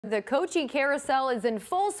The coaching carousel is in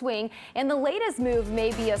full swing, and the latest move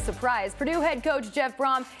may be a surprise. Purdue head coach Jeff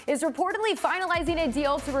Brohm is reportedly finalizing a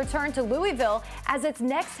deal to return to Louisville as its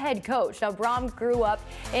next head coach. Now, Brohm grew up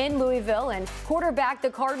in Louisville and quarterbacked the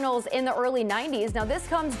Cardinals in the early 90s. Now, this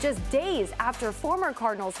comes just days after former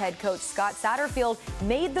Cardinals head coach Scott Satterfield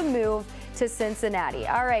made the move to Cincinnati.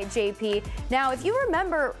 All right, JP. Now, if you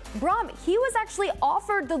remember, Brohm, he was actually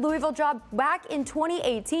offered the Louisville job back in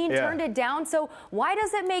 2018, turned it down. So why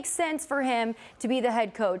does it make sense for him to be the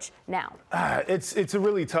head coach now? It's a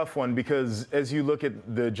really tough one because as you look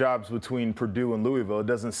at the jobs between Purdue and Louisville, it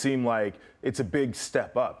doesn't seem like it's a big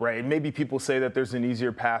step up, right? Maybe people say that there's an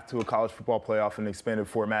easier path to a college football playoff in an expanded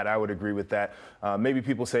format. I would agree with that. Maybe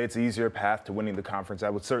people say it's an easier path to winning the conference. I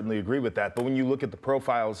would certainly agree with that. But when you look at the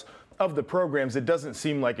profiles of the programs, it doesn't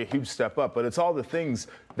seem like a huge step up, but it's all the things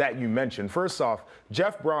that you mentioned. First off,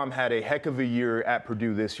 Jeff Brohm had a heck of a year at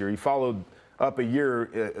Purdue this year. He followed up a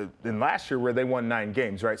year in last year where they won 9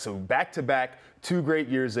 games, right? So back-to-back, 2 great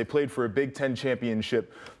years. They played for a Big Ten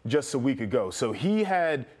championship just a week ago. So he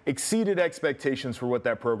had exceeded expectations for what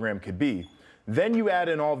that program could be. Then you add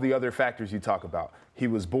in all the other factors you talk about. He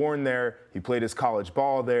was born there. He played his college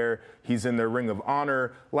ball there. He's in their Ring of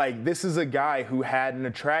Honor. Like, this is a guy who had an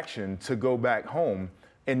attraction to go back home,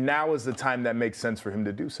 and now is the time that makes sense for him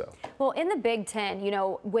to do so. Well, in the Big Ten,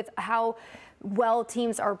 with how well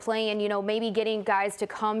teams are playing, maybe getting guys to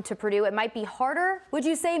come to Purdue, it might be harder, would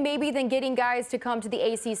you say, maybe than getting guys to come to the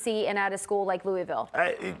ACC and at a school like Louisville?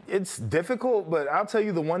 It's difficult, but I'll tell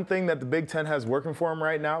you the one thing that the Big Ten has working for them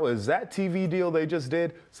right now is that TV deal they just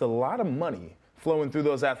did. It's a lot of money flowing through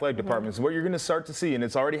those athletic departments. What you're going to start to see, and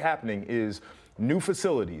it's already happening, is new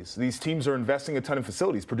facilities. These teams are investing a ton of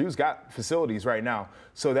facilities. Purdue's got facilities right now,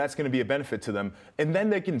 so that's going to be a benefit to them. And then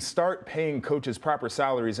they can start paying coaches proper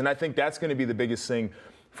salaries, and I think that's going to be the biggest thing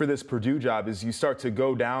for this Purdue job is you start to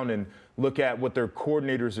go down and look at what their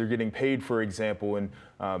coordinators are getting paid, for example, and,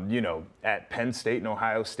 at Penn State and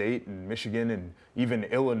Ohio State and Michigan and even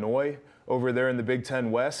Illinois over there in the Big Ten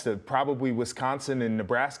West, probably Wisconsin and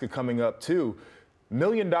Nebraska coming up too. $1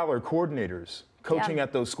 million coordinators coaching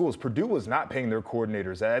at those schools. Purdue was not paying their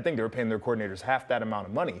coordinators. I think they were paying their coordinators half that amount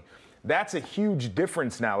of money. That's a huge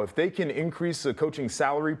difference now. If they can increase the coaching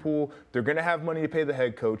salary pool, they're going to have money to pay the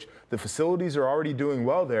head coach. The facilities are already doing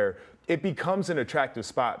well there. It becomes an attractive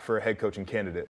spot for a head coaching candidate.